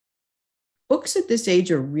books at this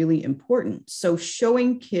age are really important. So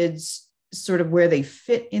showing kids sort of where they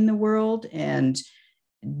fit in the world and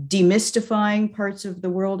demystifying parts of the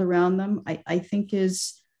world around them, I think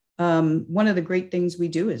is one of the great things we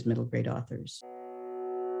do as middle grade authors.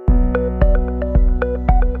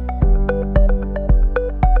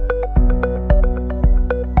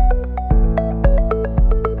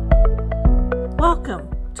 Welcome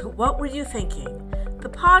to What Were You Thinking? The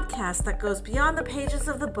podcast that goes beyond the pages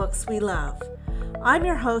of the books we love. I'm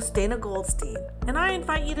your host, Dana Goldstein, and I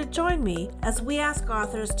invite you to join me as we ask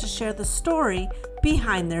authors to share the story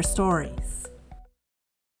behind their stories.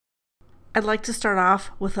 I'd like to start off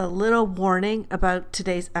with a little warning about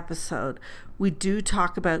today's episode. We do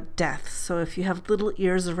talk about death, so if you have little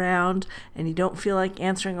ears around and you don't feel like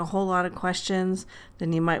answering a whole lot of questions,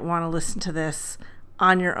 then you might want to listen to this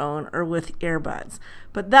on your own or with earbuds.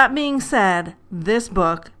 But that being said, this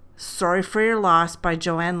book, Sorry for Your Loss by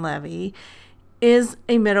Joanne Levy, is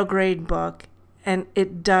a middle grade book, and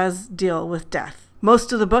it does deal with death.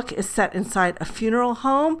 Most of the book is set inside a funeral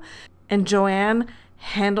home, and Joanne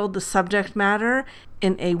handled the subject matter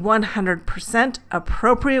in a 100%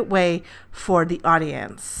 appropriate way for the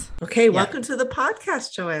audience. Okay, welcome to the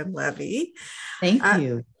podcast, Joanne Levy. Thank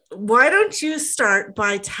you. Why don't you start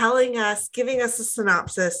by giving us a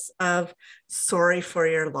synopsis of Sorry for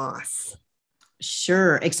Your Loss?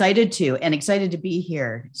 Sure. Excited to be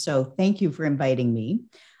here. So thank you for inviting me.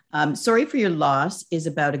 Sorry for Your Loss is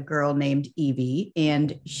about a girl named Evie,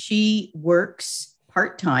 and she works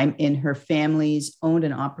part-time in her family's owned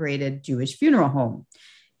and operated Jewish funeral home.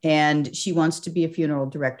 And she wants to be a funeral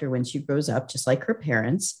director when she grows up, just like her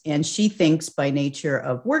parents. And she thinks by nature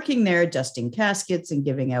of working there, dusting caskets and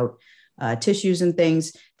giving out tissues and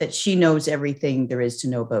things, that she knows everything there is to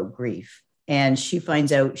know about grief. And she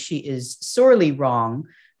finds out she is sorely wrong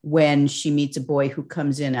when she meets a boy who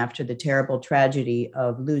comes in after the terrible tragedy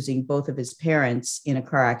of losing both of his parents in a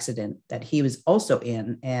car accident that he was also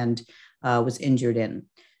in and was injured in.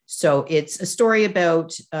 So it's a story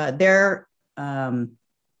about their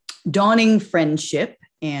dawning friendship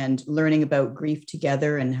and learning about grief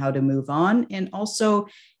together and how to move on. And also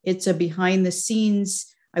it's a behind the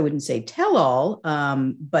scenes, I wouldn't say tell all,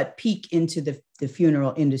 but peek into the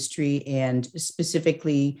funeral industry and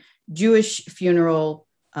specifically Jewish funeral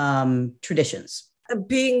traditions.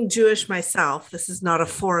 Being Jewish myself, this is not a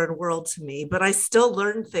foreign world to me, but I still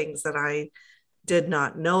learn things that I did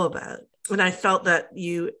not know about. And I felt that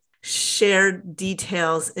you shared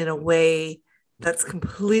details in a way that's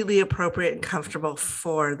completely appropriate and comfortable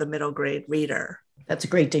for the middle grade reader. That's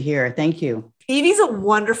great to hear. Thank you. Evie's a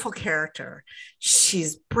wonderful character.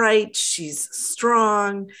 She's bright. She's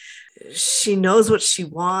strong. She knows what she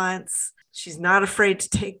wants. She's not afraid to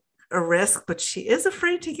take a risk, but she is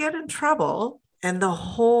afraid to get in trouble. And the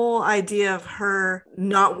whole idea of her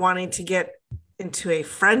not wanting to get into a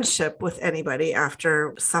friendship with anybody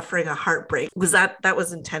after suffering a heartbreak, that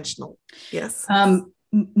was intentional? Yes.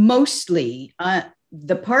 Mostly.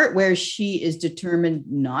 The part where she is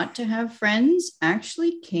determined not to have friends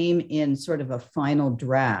actually came in sort of a final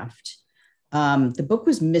draft. The book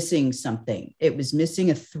was missing something. It was missing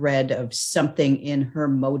a thread of something in her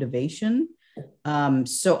motivation.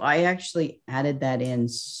 So I actually added that in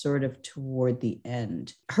sort of toward the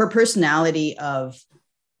end. Her personality of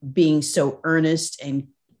being so earnest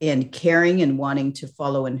and caring and wanting to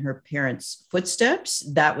follow in her parents' footsteps,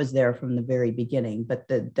 that was there from the very beginning. But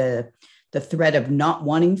the thread of not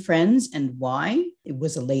wanting friends and why, it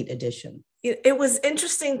was a late addition. It was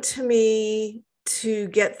interesting to me to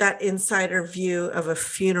get that insider view of a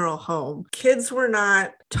funeral home. Kids were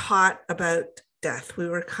not taught about death. We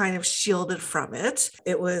were kind of shielded from it.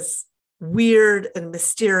 It was weird and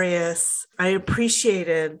mysterious. I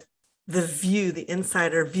appreciated the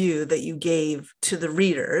insider view that you gave to the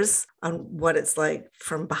readers on what it's like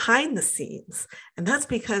from behind the scenes. And that's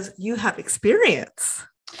because you have experience.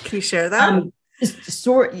 Can you share that?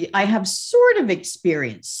 I have sort of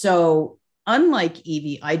experience. So unlike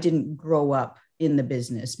Evie, I didn't grow up in the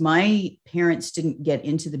business. My parents didn't get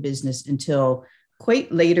into the business until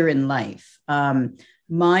quite later in life.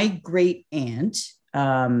 My great aunt,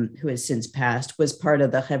 who has since passed, was part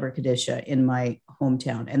of the Hever Kadisha in my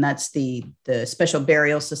hometown. And that's the special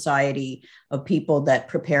burial society of people that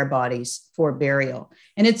prepare bodies for burial.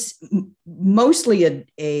 And it's mostly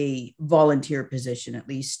a volunteer position, at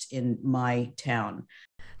least in my town.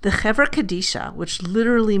 The Chevra Kadisha, which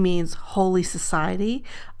literally means holy society,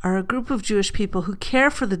 are a group of Jewish people who care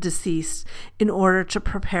for the deceased in order to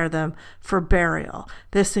prepare them for burial.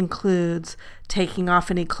 This includes taking off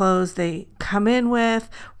any clothes they come in with,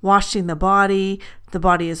 washing the body. The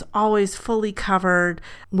body is always fully covered.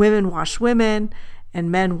 Women wash women and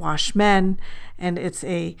men wash men. And it's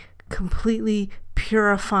a completely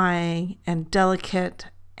purifying and delicate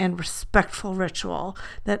and respectful ritual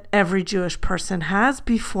that every Jewish person has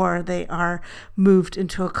before they are moved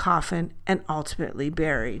into a coffin and ultimately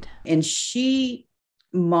buried. And she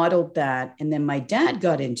modeled that. And then my dad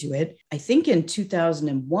got into it, I think in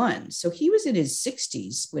 2001. So he was in his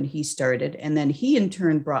 60s when he started. And then he in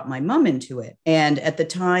turn brought my mom into it. And at the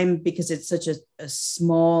time, because it's such a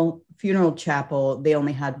small funeral chapel, they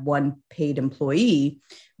only had one paid employee.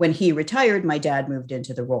 When he retired, my dad moved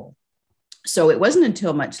into the role. So it wasn't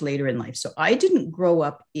until much later in life. So I didn't grow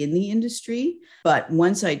up in the industry, but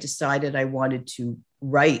once I decided I wanted to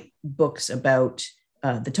write books about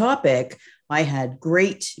the topic, I had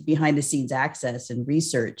great behind the scenes access and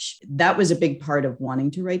research. That was a big part of wanting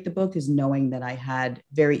to write the book, is knowing that I had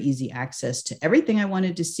very easy access to everything I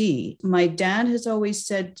wanted to see. My dad has always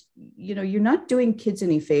said, you're not doing kids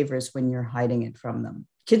any favors when you're hiding it from them.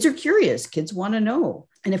 Kids are curious. Kids want to know.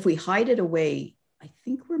 And if we hide it away, I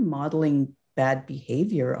think we're modeling bad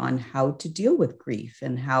behavior on how to deal with grief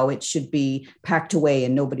and how it should be packed away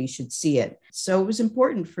and nobody should see it. So it was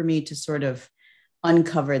important for me to sort of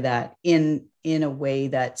uncover that in a way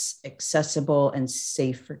that's accessible and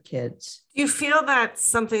safe for kids. Do you feel that's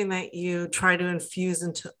something that you try to infuse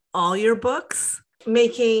into all your books,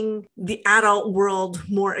 making the adult world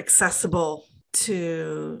more accessible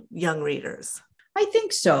to young readers? I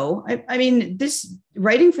think so. I mean, this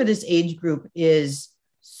writing for this age group is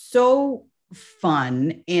so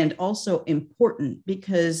fun and also important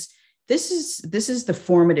because this is the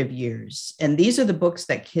formative years. And these are the books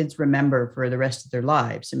that kids remember for the rest of their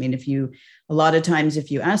lives. I mean, a lot of times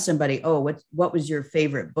if you ask somebody, oh, what was your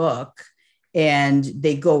favorite book? And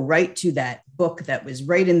they go right to that book that was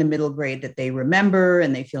right in the middle grade that they remember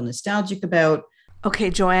and they feel nostalgic about.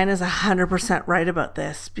 Okay, Joanne is 100% right about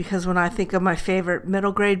this, because when I think of my favorite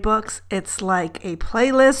middle grade books, it's like a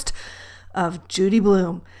playlist of Judy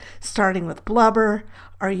Blume, starting with Blubber,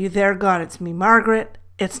 Are You There, God? It's Me, Margaret,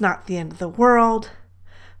 It's Not the End of the World,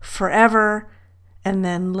 Forever, and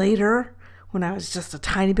then later, when I was just a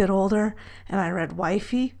tiny bit older and I read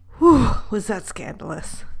Wifey, was that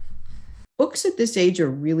scandalous. Books at this age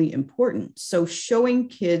are really important. So showing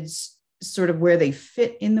kids sort of where they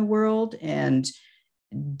fit in the world and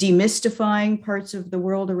demystifying parts of the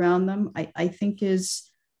world around them, I think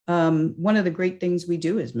is one of the great things we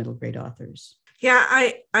do as middle grade authors. Yeah,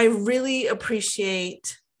 I really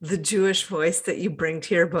appreciate the Jewish voice that you bring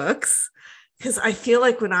to your books, because I feel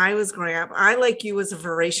like when I was growing up, I, like you, was a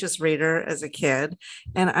voracious reader as a kid.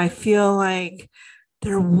 And I feel like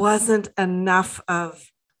there wasn't enough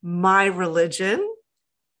of my religion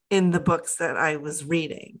in the books that I was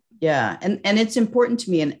reading. Yeah, and it's important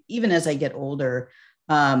to me. And even as I get older,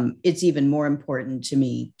 it's even more important to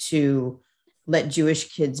me to let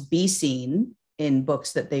Jewish kids be seen in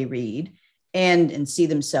books that they read and see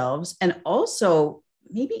themselves. And also,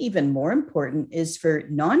 maybe even more important is for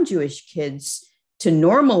non-Jewish kids to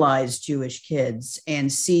normalize Jewish kids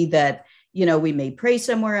and see that, we may pray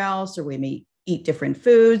somewhere else, or we may eat different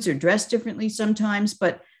foods or dress differently sometimes,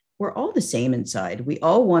 but we're all the same inside. We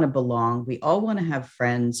all want to belong. We all want to have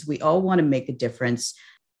friends. We all want to make a difference.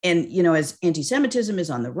 And, as anti-Semitism is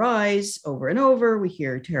on the rise over and over, we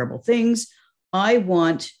hear terrible things. I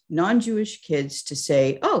want non-Jewish kids to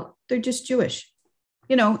say, oh, they're just Jewish,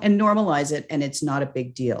 and normalize it. And it's not a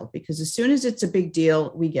big deal, because as soon as it's a big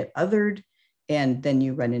deal, we get othered. And then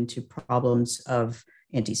you run into problems of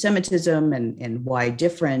anti-Semitism and why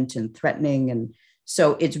different and threatening. And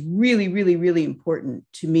so it's really, really, really important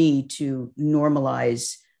to me to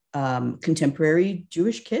normalize contemporary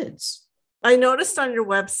Jewish kids. I noticed on your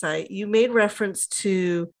website, you made reference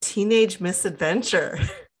to teenage misadventure.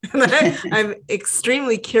 And I'm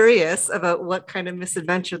extremely curious about what kind of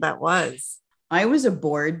misadventure that was. I was a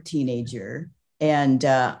bored teenager, and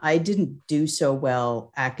I didn't do so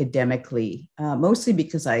well academically, mostly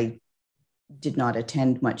because I did not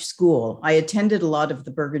attend much school. I attended a lot of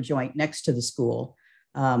the burger joint next to the school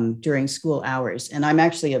during school hours, and I'm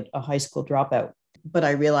actually a high school dropout. But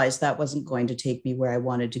I realized that wasn't going to take me where I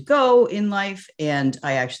wanted to go in life. And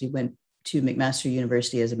I actually went to McMaster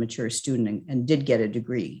University as a mature student and did get a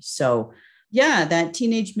degree. So yeah, that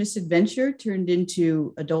teenage misadventure turned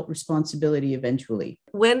into adult responsibility eventually.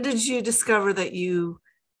 When did you discover that you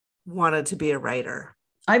wanted to be a writer?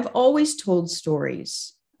 I've always told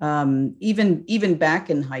stories. Even back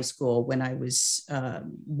in high school when I was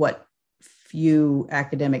what few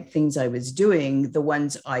academic things I was doing, the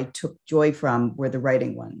ones I took joy from were the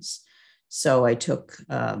writing ones. So I took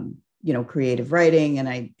creative writing, and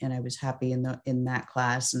I was happy in that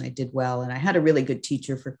class, and I did well. And I had a really good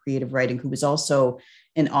teacher for creative writing who was also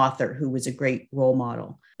an author, who was a great role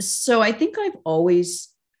model. So I think I've always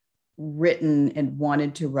written and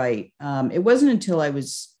wanted to write. It wasn't until I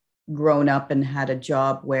was grown up and had a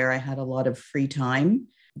job where I had a lot of free time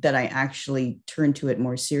that I actually turned to it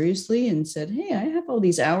more seriously and said, hey, I have all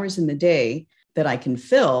these hours in the day that I can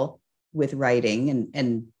fill with writing.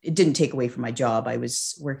 And it didn't take away from my job. I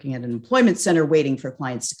was working at an employment center waiting for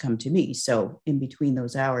clients to come to me. So in between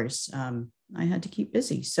those hours, I had to keep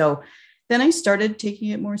busy. So then I started taking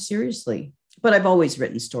it more seriously. But I've always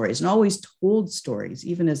written stories and always told stories,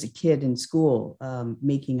 even as a kid in school,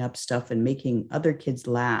 making up stuff and making other kids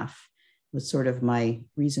laugh was sort of my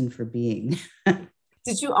reason for being.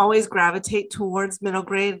 Did you always gravitate towards middle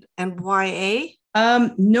grade and YA?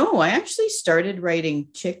 No, I actually started writing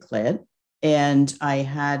chick lit, and I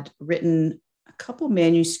had written a couple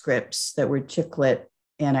manuscripts that were chick lit,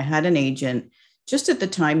 and I had an agent just at the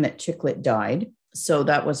time that chick lit died. So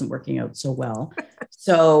that wasn't working out so well.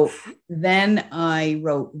 So then I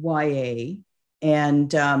wrote YA,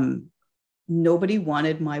 and nobody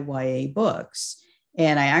wanted my YA books.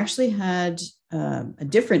 And I actually had a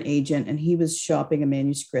different agent, and he was shopping a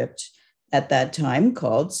manuscript at that time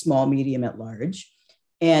called Small, Medium, at Large.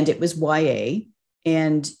 And it was YA.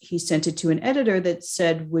 And he sent it to an editor that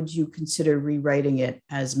said, would you consider rewriting it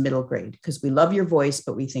as middle grade? Because we love your voice,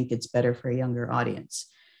 but we think it's better for a younger audience.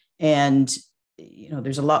 And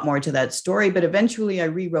there's a lot more to that story, but eventually I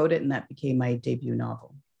rewrote it, and that became my debut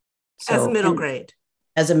novel. So, as middle grade.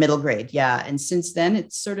 As a middle grade, yeah. And since then,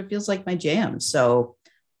 it sort of feels like my jam. So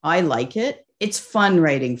I like it. It's fun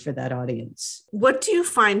writing for that audience. What do you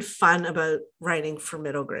find fun about writing for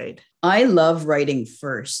middle grade? I love writing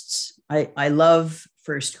firsts. I love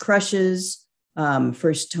first crushes,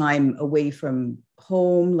 first time away from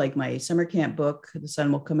home, like my summer camp book, The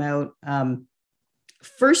Sun Will Come Out.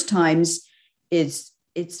 First times, it's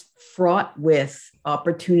fraught with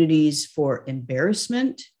opportunities for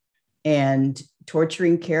embarrassment and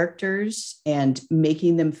torturing characters and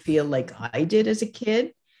making them feel like I did as a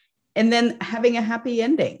kid, and then having a happy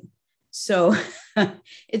ending. So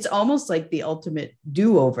it's almost like the ultimate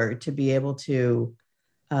do-over to be able to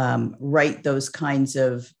write those kinds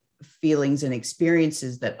of feelings and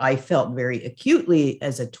experiences that I felt very acutely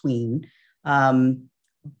as a tween.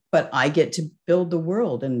 But I get to build the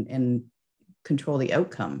world and control the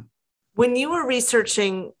outcome. When you were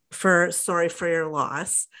researching for Sorry for Your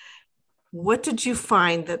Loss, what did you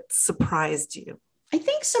find that surprised you? I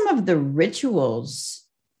think some of the rituals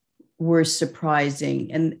were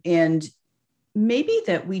surprising, and maybe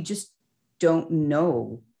that we just don't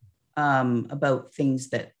know about things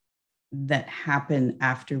that happen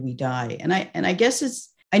after we die. And I guess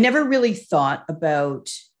I never really thought about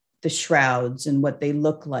the shrouds and what they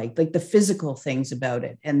look like the physical things about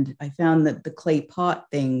it. And I found that the clay pot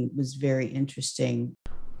thing was very interesting.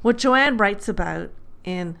 What Joanne writes about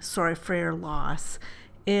in Sorry for Your Loss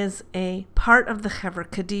is a part of the Hever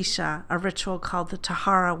Kadisha, a ritual called the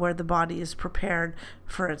Tahara, where the body is prepared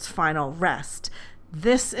for its final rest.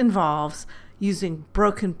 This involves using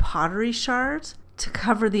broken pottery shards to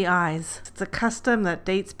cover the eyes. It's a custom that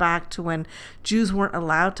dates back to when Jews weren't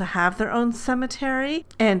allowed to have their own cemetery.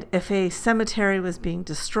 And if a cemetery was being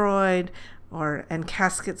destroyed and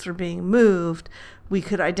caskets were being moved, we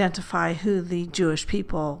could identify who the Jewish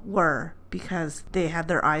people were because they had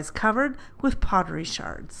their eyes covered with pottery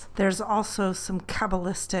shards. There's also some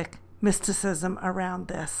Kabbalistic mysticism around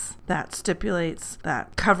this that stipulates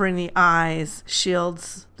that covering the eyes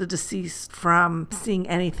shields the deceased from seeing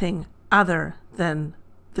anything other than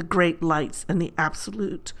the great lights and the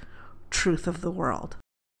absolute truth of the world.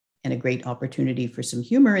 And a great opportunity for some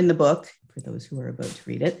humor in the book for those who are about to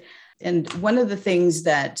read it. And one of the things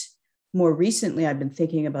that more recently I've been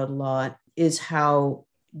thinking about a lot is how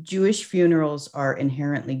Jewish funerals are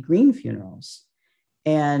inherently green funerals,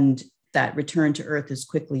 and that return to earth as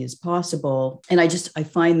quickly as possible. And I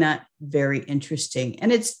find that very interesting.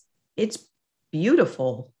 And it's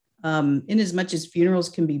beautiful. In as much as funerals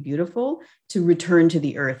can be beautiful, to return to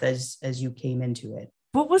the earth as you came into it.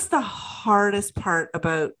 What was the hardest part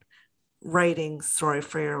about writing Sorry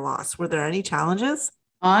for Your Loss? Were there any challenges?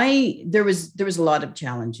 There was a lot of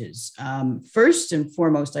challenges. First and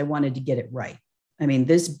foremost, I wanted to get it right. I mean,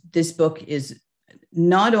 this book is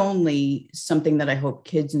not only something that I hope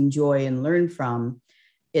kids enjoy and learn from,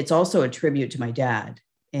 it's also a tribute to my dad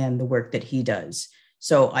and the work that he does.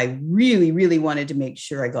 So I really, really wanted to make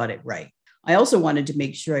sure I got it right. I also wanted to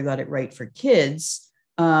make sure I got it right for kids,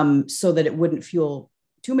 so that it wouldn't fuel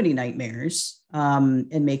too many nightmares,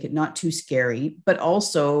 and make it not too scary, but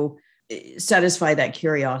also satisfy that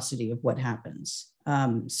curiosity of what happens.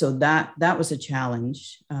 So that was a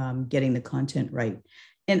challenge, getting the content right.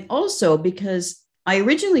 And also because I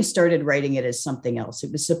originally started writing it as something else.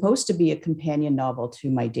 It was supposed to be a companion novel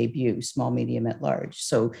to my debut, Small, Medium, at Large.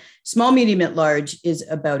 So Small, Medium, at Large is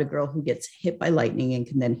about a girl who gets hit by lightning and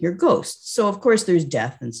can then hear ghosts. So of course there's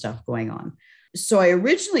death and stuff going on. So I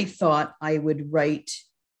originally thought I would write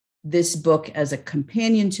this book as a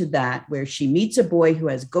companion to that, where she meets a boy who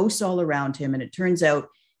has ghosts all around him. And it turns out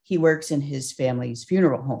he works in his family's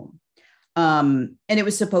funeral home. And it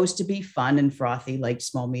was supposed to be fun and frothy, like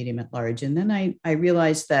Small, Medium, at Large. And then I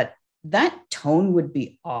realized that tone would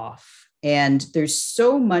be off. And there's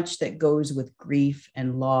so much that goes with grief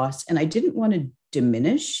and loss. And I didn't want to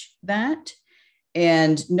diminish that.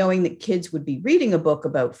 And knowing that kids would be reading a book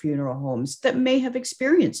about funeral homes that may have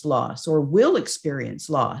experienced loss or will experience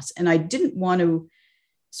loss. And I didn't want to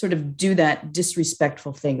sort of do that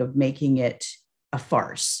disrespectful thing of making it a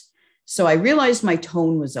farce. So I realized my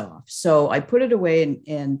tone was off. So I put it away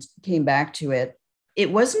and came back to it.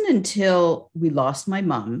 It wasn't until we lost my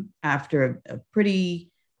mom after a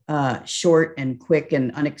pretty short and quick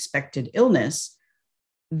and unexpected illness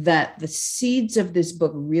that the seeds of this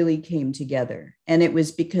book really came together. And it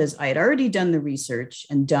was because I had already done the research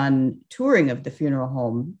and done touring of the funeral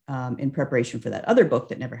home, in preparation for that other book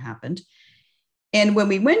that never happened. And when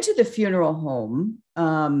we went to the funeral home,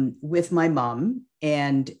 with my mom,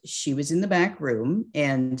 and she was in the back room,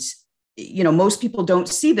 and most people don't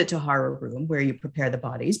see the Tahara room where you prepare the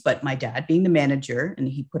bodies, but my dad, being the manager, and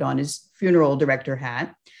he put on his funeral director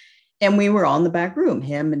hat, and we were all in the back room,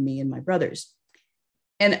 him and me and my brothers.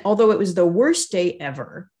 And although it was the worst day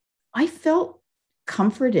ever, I felt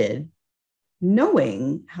comforted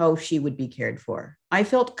knowing how she would be cared for. I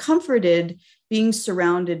felt comforted being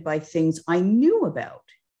surrounded by things I knew about.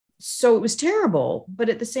 So it was terrible, but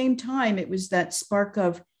at the same time, it was that spark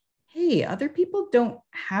of, hey, other people don't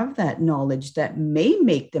have that knowledge that may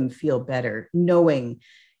make them feel better, knowing,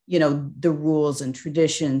 the rules and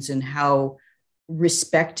traditions and how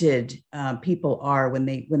respected people are when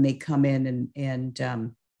they come in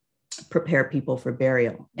and prepare people for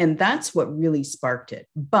burial. And that's what really sparked it.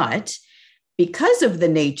 But because of the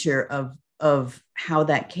nature of how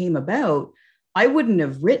that came about, I wouldn't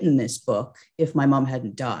have written this book if my mom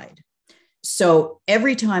hadn't died. So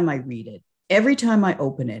every time I read it, every time I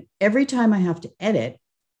open it, every time I have to edit,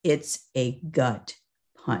 it's a gut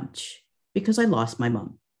punch because I lost my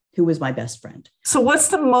mom, who was my best friend. So what's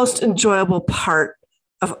the most enjoyable part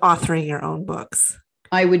of authoring your own books?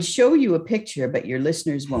 I would show you a picture, but your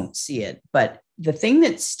listeners won't see it. But the thing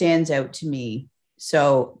that stands out to me,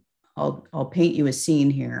 so I'll paint you a scene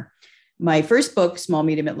here. My first book, Small,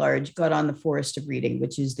 Medium, at Large, got on the Forest of Reading,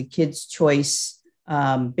 which is the Kids' Choice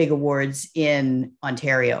big awards in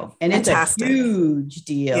Ontario. And Fantastic. It's a huge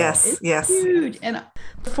deal. Yes, yes. Huge. And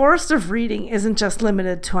the Forest of Reading isn't just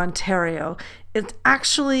limited to Ontario. It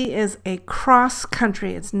actually is a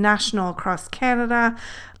cross-country. It's national across Canada.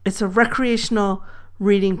 It's a recreational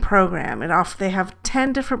reading program. They have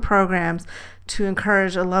 10 different programs to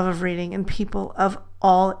encourage a love of reading in people of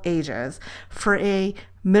all ages. For a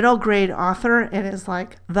middle grade author, it is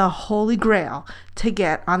like the holy grail to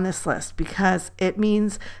get on this list because it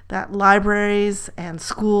means that libraries and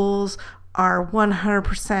schools are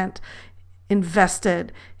 100%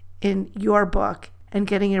 invested in your book and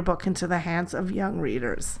getting your book into the hands of young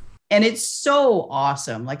readers. And it's so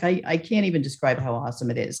awesome. Like I can't even describe how awesome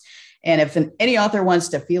it is. And if any author wants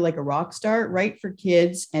to feel like a rock star, write for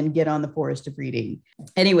kids and get on the Forest of Reading.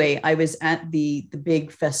 Anyway, I was at the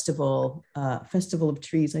big festival of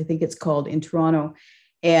Trees, I think it's called, in Toronto.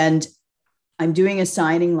 And I'm doing a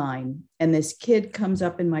signing line. And this kid comes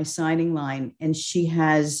up in my signing line and she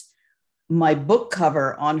has my book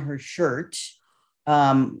cover on her shirt.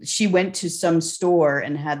 She went to some store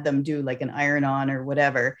and had them do like an iron on or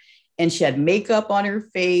whatever. And she had makeup on her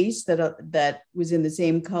face that was in the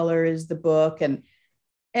same color as the book. And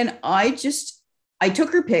I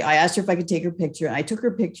took her pic. I asked her if I could take her picture. I took her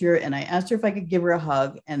picture and I asked her if I could give her a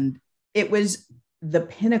hug. And it was the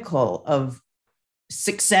pinnacle of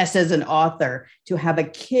success as an author to have a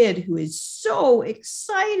kid who is so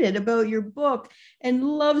excited about your book and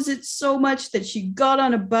loves it so much that she got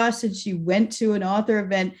on a bus and she went to an author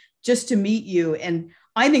event just to meet you. And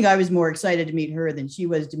I think I was more excited to meet her than she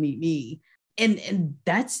was to meet me. And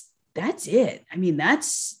that's it. I mean,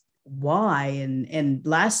 that's why. And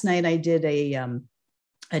last night I did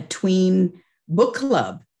a tween book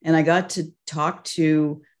club, and I got to talk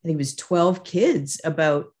to, I think it was 12 kids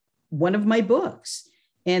about one of my books,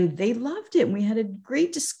 and they loved it. And we had a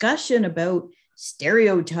great discussion about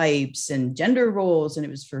stereotypes and gender roles, and it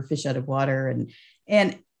was for Fish Out of Water.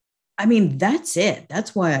 And I mean, that's it.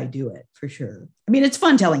 That's why I do it, for sure. I mean, it's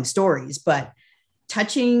fun telling stories, but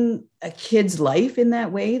touching a kid's life in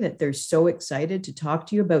that way, that they're so excited to talk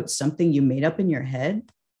to you about something you made up in your head,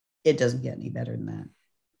 it doesn't get any better than that.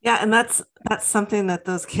 Yeah, and that's something that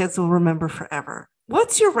those kids will remember forever.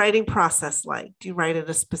 What's your writing process like? Do you write at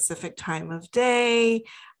a specific time of day?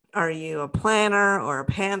 Are you a planner or a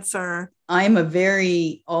pantser? I'm a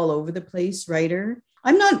very all over the place writer.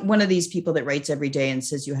 I'm not one of these people that writes every day and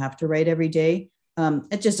says you have to write every day.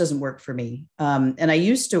 It just doesn't work for me. And I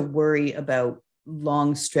used to worry about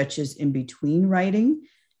long stretches in between writing,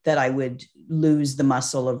 that I would lose the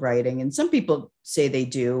muscle of writing. And some people say they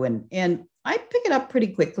do. And I pick it up pretty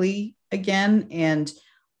quickly again. And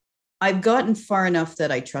I've gotten far enough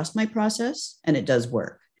that I trust my process and it does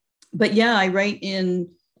work. But yeah, I write in,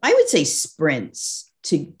 I would say, sprints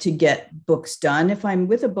to get books done. If I'm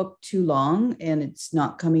with a book too long and it's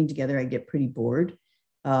not coming together, I get pretty bored,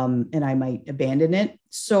 and I might abandon it.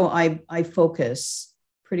 So I focus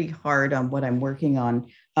pretty hard on what I'm working on.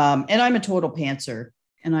 And I'm a total pantser.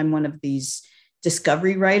 And I'm one of these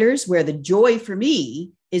discovery writers where the joy for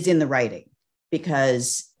me is in the writing,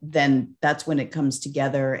 because then that's when it comes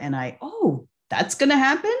together and that's going to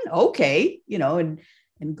happen. Okay.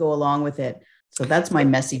 And go along with it. So that's my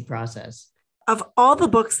messy process. Of all the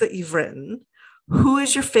books that you've written, who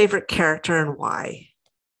is your favorite character and why?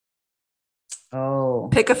 Oh,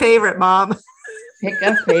 pick a favorite, Mom. Pick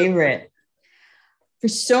a favorite. For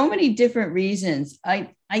so many different reasons.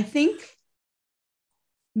 I think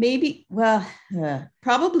maybe,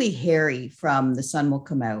 probably Harry from The Sun Will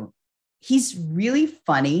Come Out. He's really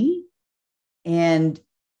funny and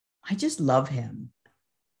I just love him.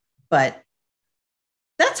 But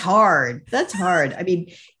that's hard. I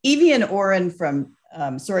mean, Evie and Oren from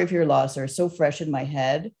Sorry for Your Loss are so fresh in my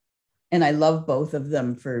head. And I love both of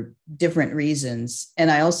them for different reasons.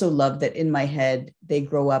 And I also love that in my head, they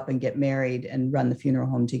grow up and get married and run the funeral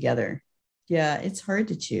home together. Yeah, it's hard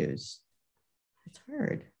to choose. It's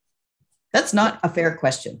hard. That's not a fair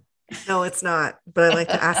question. No, it's not, but I like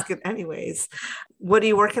to ask it anyways. What are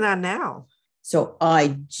you working on now? So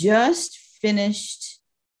I just finished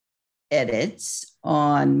edits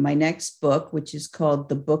on my next book, which is called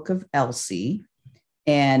The Book of Elsie.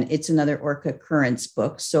 And it's another Orca Currents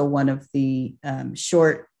book. So one of the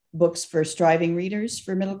short books for striving readers,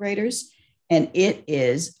 for middle graders. And it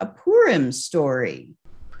is a Purim story.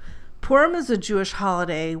 Purim is a Jewish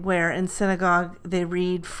holiday where in synagogue they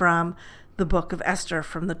read from the book of Esther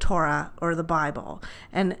from the Torah or the Bible.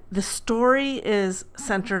 And the story is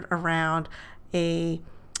centered around a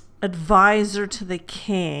advisor to the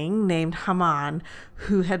king named Haman,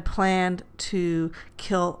 who had planned to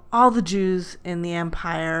kill all the Jews in the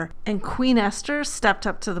empire. And Queen Esther stepped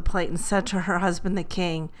up to the plate and said to her husband, the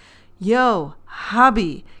king, "Yo,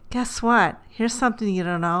 hubby, guess what? Here's something you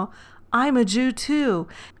don't know. I'm a Jew too.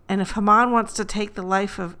 And if Haman wants to take the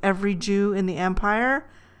life of every Jew in the empire,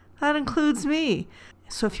 that includes me.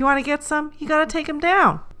 So if you want to get some, you got to take him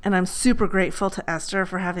down." And I'm super grateful to Esther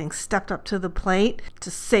for having stepped up to the plate to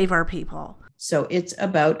save our people. So it's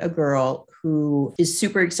about a girl who is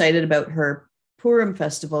super excited about her Purim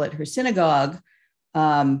festival at her synagogue.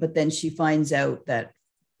 But then she finds out that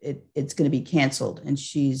it's going to be canceled. And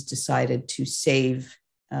she's decided to save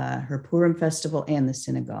her Purim festival and the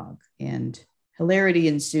synagogue. And hilarity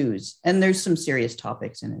ensues. And there's some serious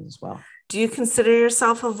topics in it as well. Do you consider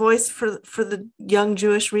yourself a voice for the young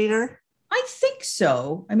Jewish reader? I think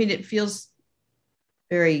so. I mean, it feels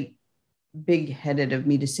very big-headed of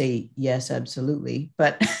me to say yes, absolutely.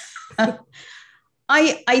 But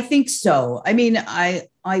I think so. I mean, I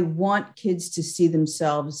want kids to see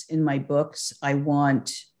themselves in my books. I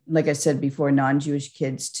want, like I said before, non-Jewish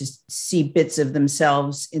kids to see bits of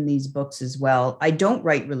themselves in these books as well. I don't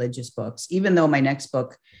write religious books, even though my next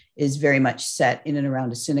book is very much set in and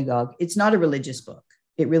around a synagogue. It's not a religious book.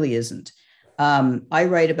 It really isn't. I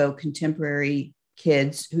write about contemporary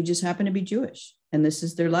kids who just happen to be Jewish, and this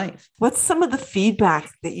is their life. What's some of the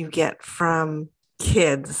feedback that you get from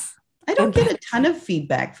kids? I don't get a ton of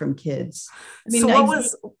feedback from kids. I mean,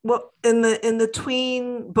 so what in the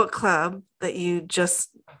tween book club that you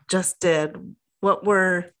just did? What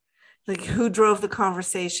were, like, who drove the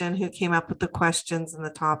conversation? Who came up with the questions and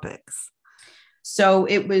the topics? So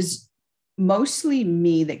it was mostly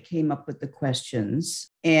me that came up with the questions.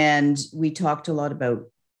 And we talked a lot about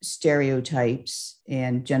stereotypes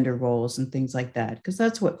and gender roles and things like that, because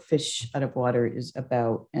that's what Fish Out of Water is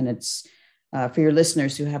about. And it's for your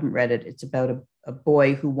listeners who haven't read it, it's about a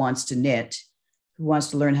boy who wants to knit, who wants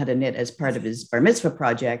to learn how to knit as part of his bar mitzvah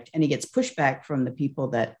project. And he gets pushback from the people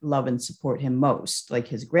that love and support him most, like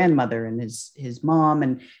his grandmother and his mom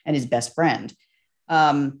and his best friend.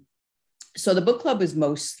 So the book club was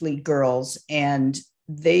mostly girls, and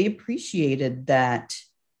they appreciated that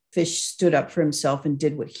Fish stood up for himself and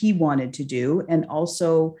did what he wanted to do. And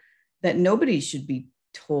also that nobody should be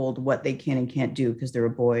told what they can and can't do because they're a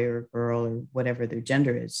boy or a girl or whatever their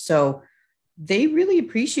gender is. So they really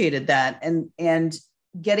appreciated that. And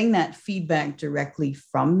getting that feedback directly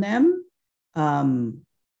from them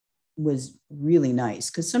was really nice.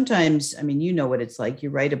 Because sometimes, I mean, you know what it's like. You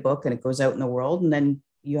write a book and it goes out in the world and then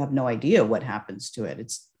you have no idea what happens to it.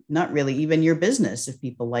 It's not really even your business if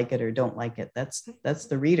people like it or don't like it. That's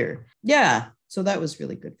the reader. Yeah. So that was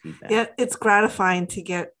really good feedback. Yeah. It's gratifying to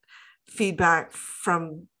get feedback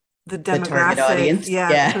from the demographic, target audience.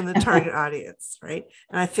 Yeah. From the target audience. Right.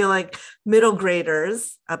 And I feel like middle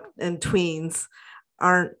graders and tweens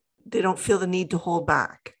they don't feel the need to hold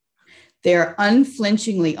back. They're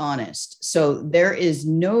unflinchingly honest. So there is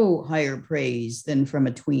no higher praise than from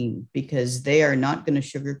a tween, because they are not going to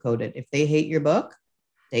sugarcoat it. If they hate your book,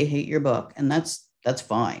 they hate your book, and that's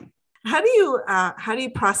fine. How do you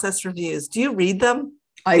process reviews? Do you read them?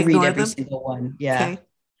 I read every single one. Yeah. Okay.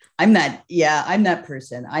 I'm that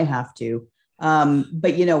person. I have to.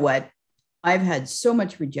 But you know what? I've had so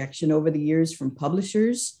much rejection over the years from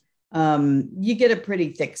publishers. You get a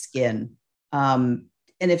pretty thick skin.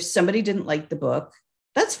 And if somebody didn't like the book,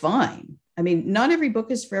 that's fine. I mean, not every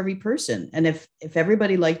book is for every person. And if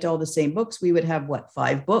everybody liked all the same books, we would have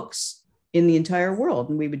 5 books in the entire world,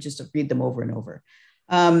 and we would just read them over and over.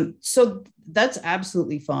 So that's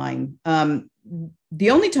absolutely fine.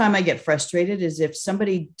 The only time I get frustrated is if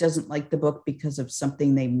somebody doesn't like the book because of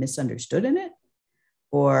something they misunderstood in it,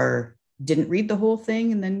 or didn't read the whole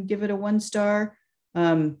thing and then give it a 1 star.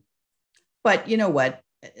 But you know what?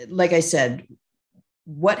 Like I said,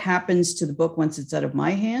 what happens to the book once it's out of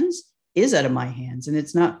my hands is out of my hands, and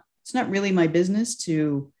it's not really my business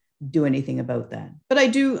to do anything about that. But I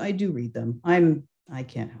do read them. I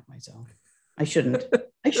can't help myself. I shouldn't,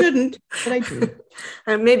 but I do.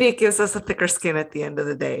 And maybe it gives us a thicker skin at the end of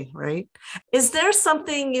the day, right? Is there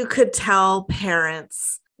something you could tell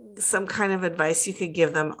parents, some kind of advice you could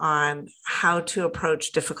give them on how to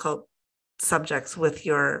approach difficult subjects with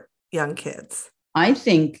your young kids? I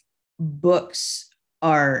think books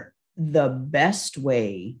are the best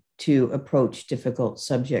way to approach difficult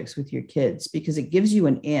subjects with your kids, because it gives you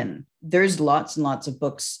an in. There's lots and lots of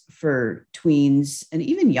books for tweens and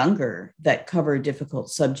even younger that cover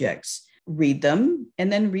difficult subjects. Read them,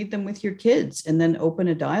 and then read them with your kids, and then open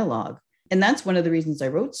a dialogue. And that's one of the reasons I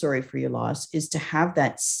wrote Sorry for Your Loss, is to have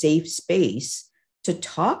that safe space to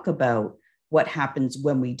talk about what happens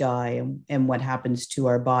when we die and what happens to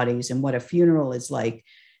our bodies and what a funeral is like.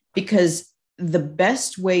 Because the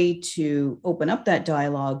best way to open up that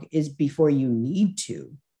dialogue is before you need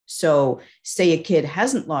to. So say a kid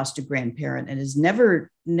hasn't lost a grandparent and has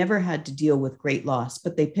never had to deal with great loss,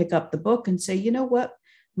 but they pick up the book and say, you know what,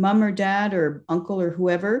 mom or dad or uncle or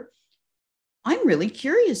whoever, I'm really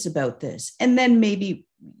curious about this. And then maybe,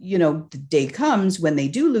 the day comes when they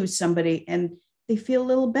do lose somebody and they feel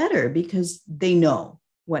a little better because they know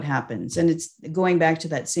what happens. And it's going back to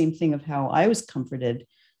that same thing of how I was comforted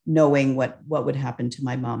knowing what would happen to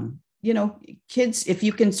my mom. Kids, if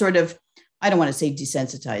you can sort of, I don't want to say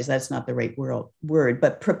desensitize, that's not the right word,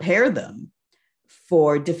 but prepare them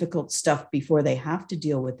for difficult stuff before they have to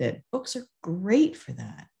deal with it. Books are great for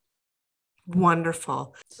that.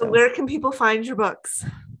 Wonderful. So where can people find your books?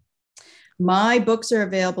 My books are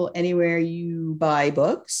available anywhere you buy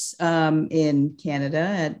books, in Canada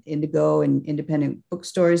at Indigo and independent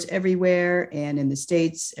bookstores everywhere, and in the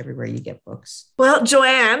States, everywhere you get books. Well,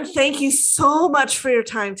 Joanne, thank you so much for your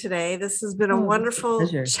time today. This has been a wonderful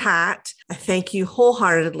chat. I thank you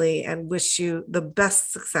wholeheartedly and wish you the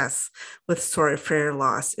best success with Sorry for Your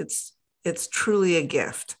Loss. It's truly a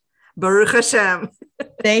gift. Baruch Hashem.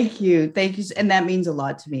 Thank you. And that means a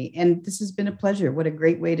lot to me. And this has been a pleasure. What a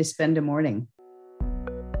great way to spend a morning.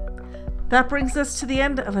 That brings us to the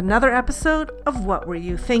end of another episode of What Were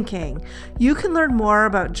You Thinking? You can learn more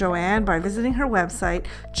about Joanne by visiting her website,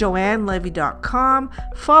 joannelevy.com,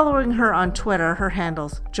 following her on Twitter, her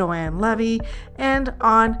handle's Joanne Levy, and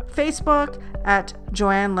on Facebook at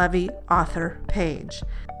Joanne Levy Author Page.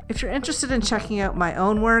 If you're interested in checking out my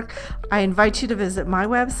own work, I invite you to visit my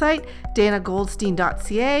website,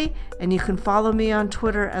 danagoldstein.ca, and you can follow me on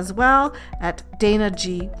Twitter as well at Dana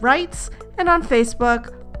G. Writes, and on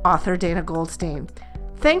Facebook, author Dana Goldstein.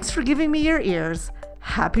 Thanks for giving me your ears.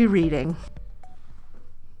 Happy reading.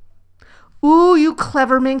 Ooh, you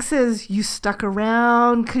clever minxes, you stuck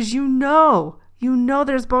around because you know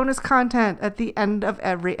there's bonus content at the end of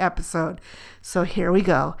every episode. So here we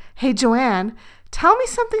go. Hey, Joanne, tell me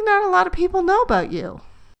something not a lot of people know about you.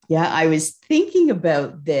 Yeah, I was thinking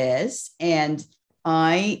about this, and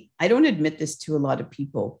I don't admit this to a lot of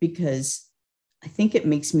people because I think it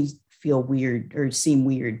makes me feel weird or seem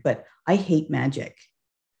weird, but I hate magic.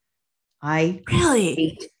 I really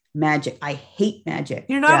hate magic. I hate magic.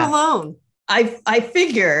 You're not alone. I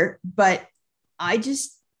figure, but I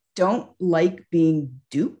just don't like being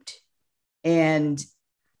duped. And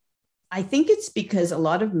I think it's because a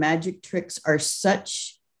lot of magic tricks are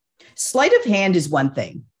such sleight of hand is one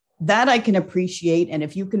thing that I can appreciate. And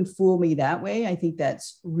if you can fool me that way, I think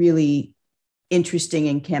that's really interesting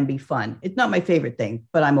and can be fun. It's not my favorite thing,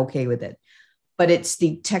 but I'm okay with it. But it's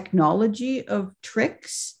the technology of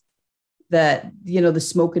tricks that, the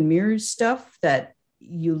smoke and mirrors stuff that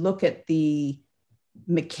you look at the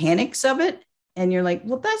mechanics of it and you're like,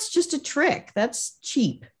 well, that's just a trick. That's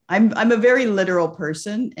cheap. I'm a very literal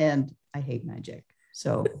person and I hate magic.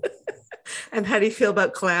 So. And how do you feel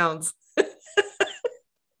about clowns?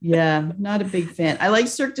 Yeah, not a big fan. I like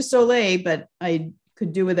Cirque du Soleil, but I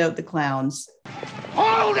could do without the clowns.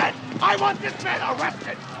 Hold it! I want this man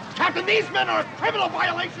arrested! Captain, these men are a criminal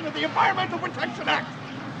violation of the Environmental Protection Act!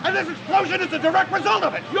 And this explosion is a direct result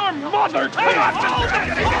of it! Your mother! Hold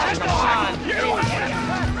it! You!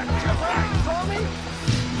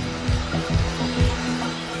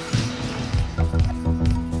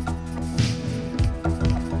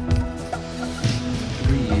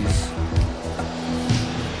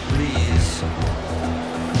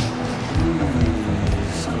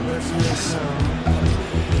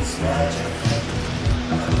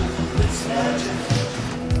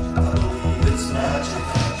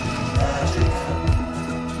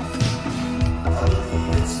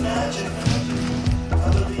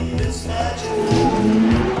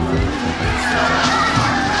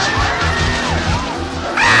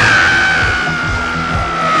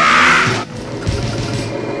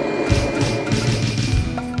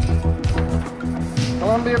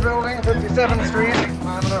 Columbia Building, 57th Street.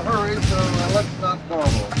 I'm in a hurry, so let's not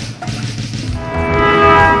dawdle.